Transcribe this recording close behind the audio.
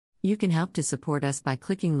You can help to support us by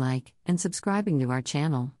clicking like and subscribing to our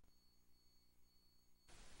channel.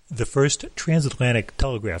 The first transatlantic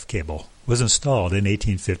telegraph cable was installed in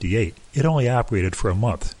 1858. It only operated for a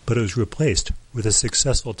month, but it was replaced with a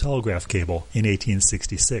successful telegraph cable in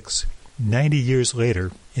 1866. 90 years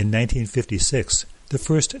later, in 1956, the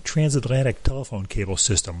first transatlantic telephone cable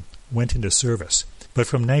system went into service, but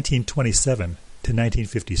from 1927 to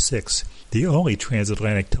 1956, the only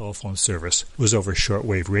transatlantic telephone service was over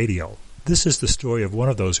shortwave radio. This is the story of one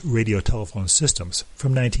of those radio telephone systems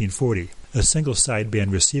from 1940, a single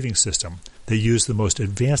sideband receiving system that used the most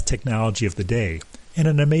advanced technology of the day and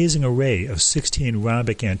an amazing array of 16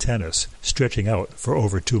 rhombic antennas stretching out for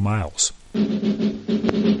over 2 miles.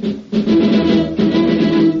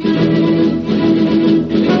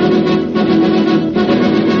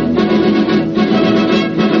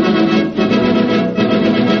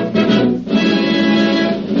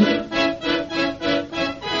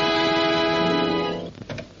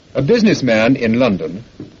 A businessman in London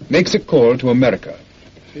makes a call to America.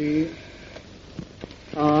 C-R-U.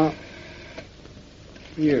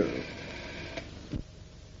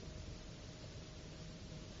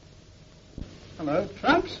 Hello,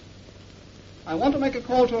 tramps? I want to make a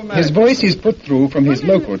call to America. His voice is put through from his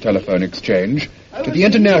local telephone exchange to the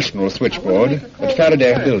international switchboard at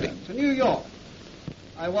Faraday Building. To New York.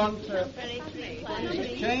 I want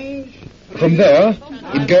exchange. From there,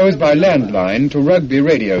 it goes by landline to Rugby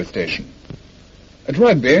radio station. At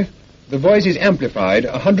Rugby, the voice is amplified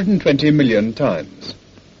 120 million times.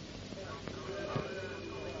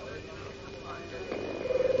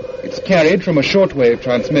 It's carried from a shortwave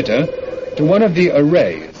transmitter to one of the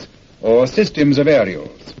arrays, or systems of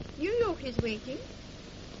aerials. New York is waiting.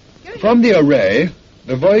 From the array,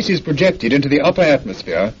 the voice is projected into the upper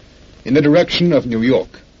atmosphere in the direction of New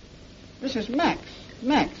York. This is Max.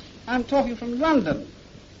 Max, I'm talking from London.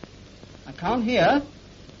 I can't hear.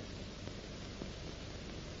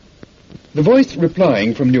 The voice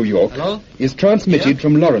replying from New York is transmitted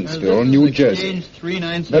from Lawrenceville, New Jersey,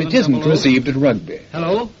 but it isn't received at Rugby.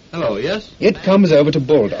 Hello? Hello, yes? It comes over to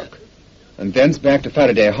Baldock, and thence back to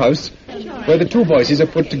Faraday House, where the two voices are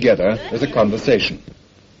put together as a conversation.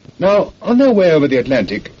 Now, on their way over the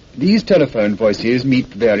Atlantic, these telephone voices meet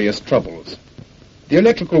various troubles. The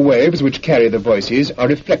electrical waves which carry the voices are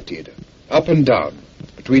reflected, up and down,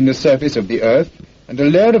 between the surface of the Earth and a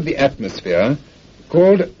layer of the atmosphere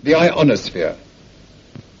called the ionosphere.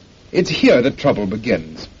 It's here that trouble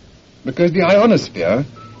begins, because the ionosphere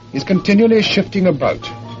is continually shifting about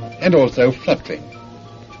and also fluttering.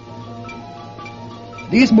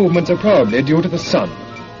 These movements are probably due to the sun.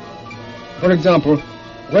 For example,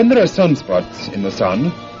 when there are sunspots in the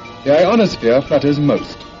sun, the ionosphere flutters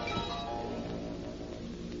most.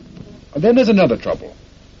 Then there's another trouble.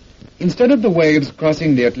 Instead of the waves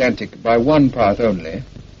crossing the Atlantic by one path only,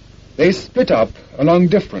 they split up along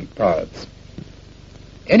different paths.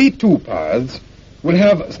 Any two paths will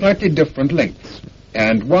have slightly different lengths,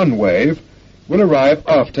 and one wave will arrive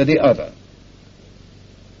after the other.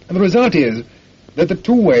 And the result is that the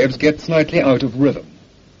two waves get slightly out of rhythm.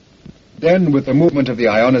 Then, with the movement of the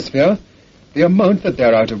ionosphere, the amount that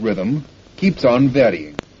they're out of rhythm keeps on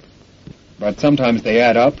varying. But sometimes they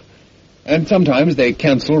add up, and sometimes they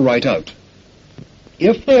cancel right out.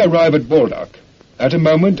 If they arrive at Baldock at a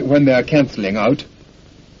moment when they are cancelling out,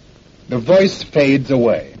 the voice fades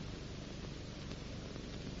away.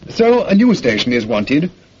 So a new station is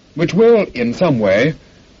wanted, which will, in some way,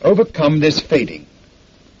 overcome this fading,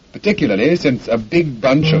 particularly since a big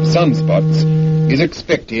bunch of sunspots is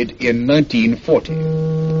expected in 1940.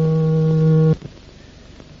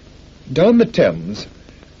 Down the Thames,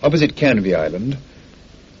 opposite Canvey Island,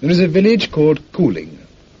 there is a village called Cooling,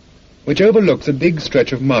 which overlooks a big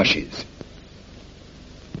stretch of marshes.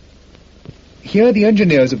 Here the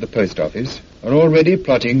engineers of the post office are already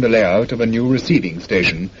plotting the layout of a new receiving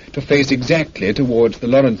station to face exactly towards the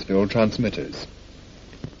Lawrenceville transmitters.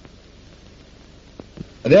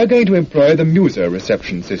 They are going to employ the MUSA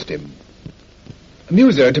reception system.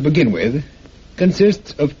 MUSA, to begin with,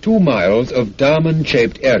 consists of 2 miles of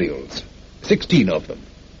diamond-shaped aerials, 16 of them.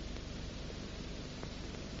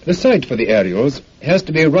 The site for the aerials has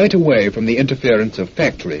to be right away from the interference of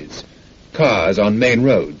factories, cars on main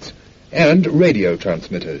roads, and radio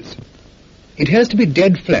transmitters. It has to be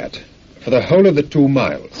dead flat for the whole of the 2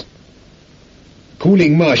 miles.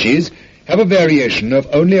 Cooling marshes have a variation of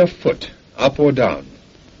only a foot, up or down,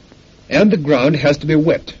 and the ground has to be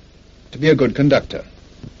wet to be a good conductor.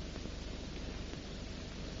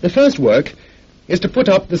 The first work is to put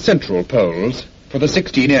up the central poles for the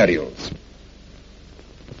 16 aerials,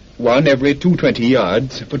 one every 220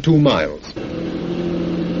 yards for 2 miles.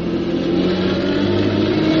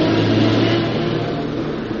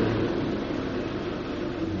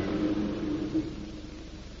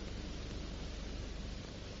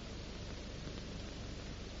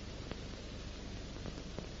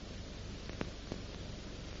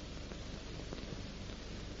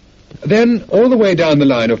 Then, all the way down the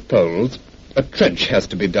line of poles, a trench has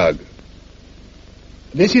to be dug.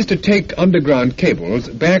 This is to take underground cables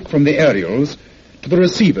back from the aerials to the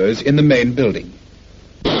receivers in the main building.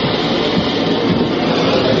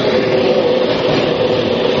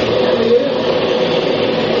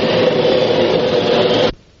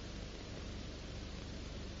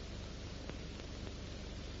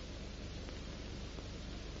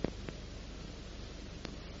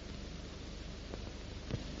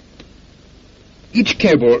 Each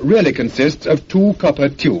cable really consists of 2 copper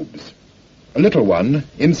tubes, a little one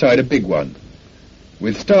inside a big one,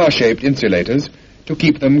 with star-shaped insulators to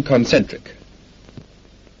keep them concentric.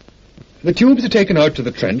 The tubes are taken out to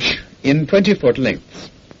the trench in 20-foot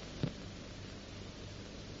lengths.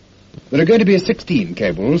 There are going to be 16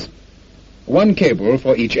 cables, 1 cable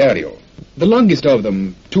for each aerial. The longest of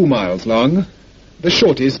them 2 miles long, the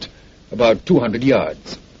shortest about 200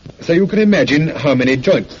 yards. So you can imagine how many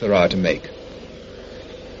joints there are to make.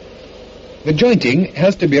 The jointing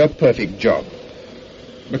has to be a perfect job,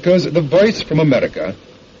 because the voice from America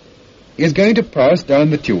is going to pass down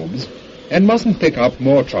the tubes and mustn't pick up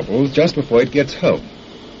more troubles just before it gets home.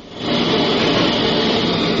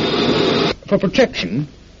 For protection,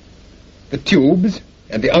 the tubes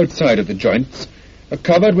and the outside of the joints are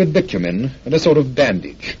covered with bitumen and a sort of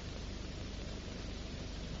bandage.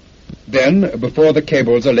 Then, before the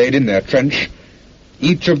cables are laid in their trench,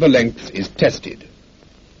 each of the lengths is tested.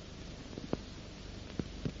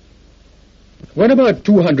 When about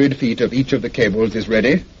 200 feet of each of the cables is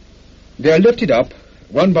ready, they are lifted up,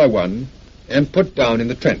 one by one, and put down in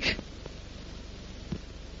the trench.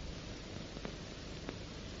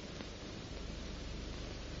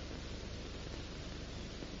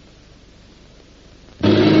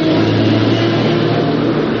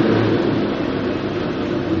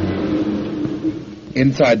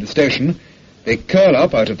 Inside the station, they curl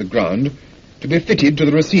up out of the ground to be fitted to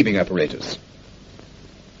the receiving apparatus.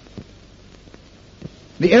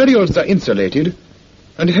 The aerials are insulated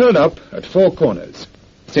and held up at 4 corners,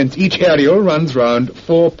 since each aerial runs round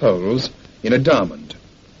 4 poles in a diamond.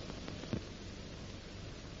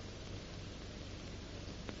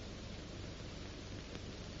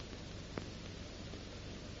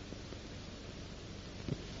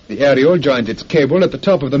 The aerial joins its cable at the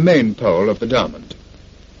top of the main pole of the diamond.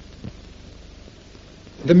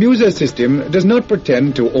 The MUSA system does not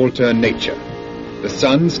pretend to alter nature. The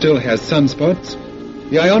sun still has sunspots,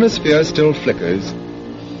 the ionosphere still flickers,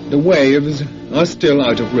 the waves are still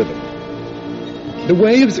out of rhythm. The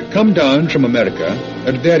waves come down from America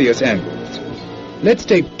at various angles. Let's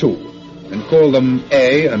take 2 and call them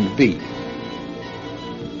A and B.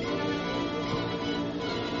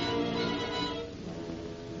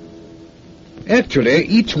 Actually,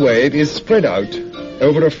 each wave is spread out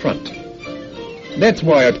over a front. That's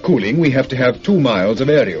why at cooling we have to have 2 miles of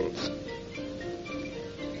aerials.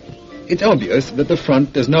 It's obvious that the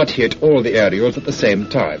front does not hit all the aerials at the same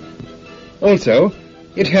time. Also,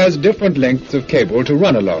 it has different lengths of cable to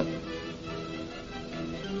run along.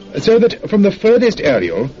 So that from the furthest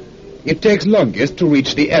aerial, it takes longest to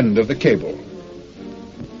reach the end of the cable.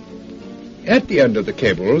 At the end of the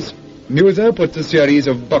cables, MUSA puts a series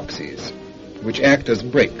of boxes, which act as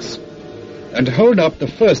brakes, and hold up the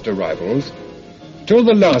first arrivals till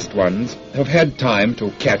the last ones have had time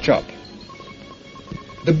to catch up.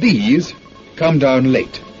 The Bs come down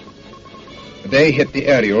late. They hit the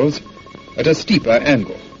aerials at a steeper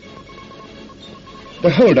angle.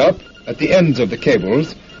 The hold-up at the ends of the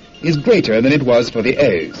cables is greater than it was for the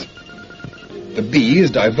As. The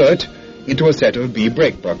Bs divert into a set of B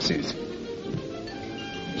brake boxes.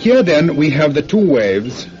 Here then we have the 2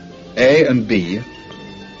 waves, A and B,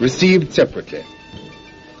 received separately.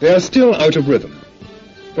 They are still out of rhythm,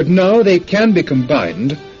 but now they can be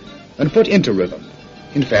combined and put into rhythm.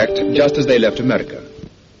 In fact, just as they left America.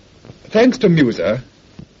 Thanks to MUSA,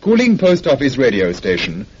 Cooling Post Office radio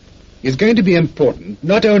station is going to be important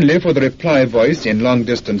not only for the reply voice in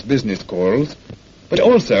long-distance business calls, but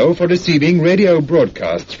also for receiving radio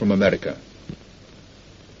broadcasts from America.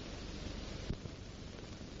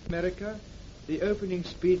 America, the opening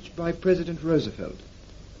speech by President Roosevelt.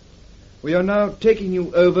 We are now taking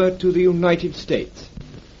you over to the United States.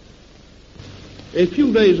 A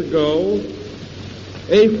few days ago,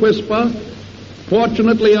 a whisper,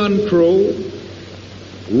 fortunately untrue,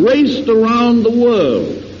 raced around the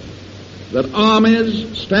world that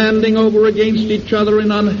armies standing over against each other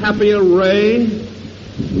in unhappy array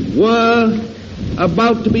were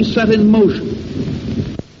about to be set in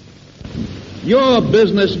motion. Your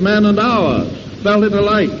businessmen and ours felt it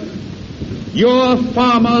alike. Your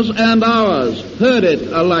farmers and ours heard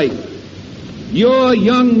it alike. Your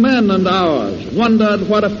young men and ours wondered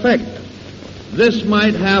what effect this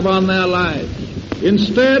might have on their lives.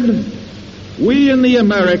 Instead, we in the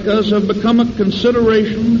Americas have become a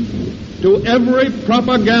consideration to every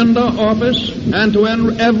propaganda office and to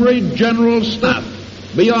every general staff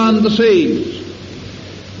beyond the seas.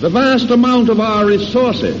 The vast amount of our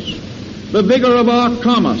resources, the vigor of our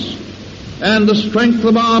commerce, and the strength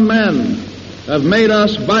of our men have made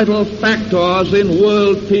us vital factors in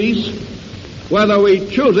world peace, whether we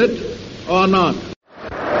choose it or not.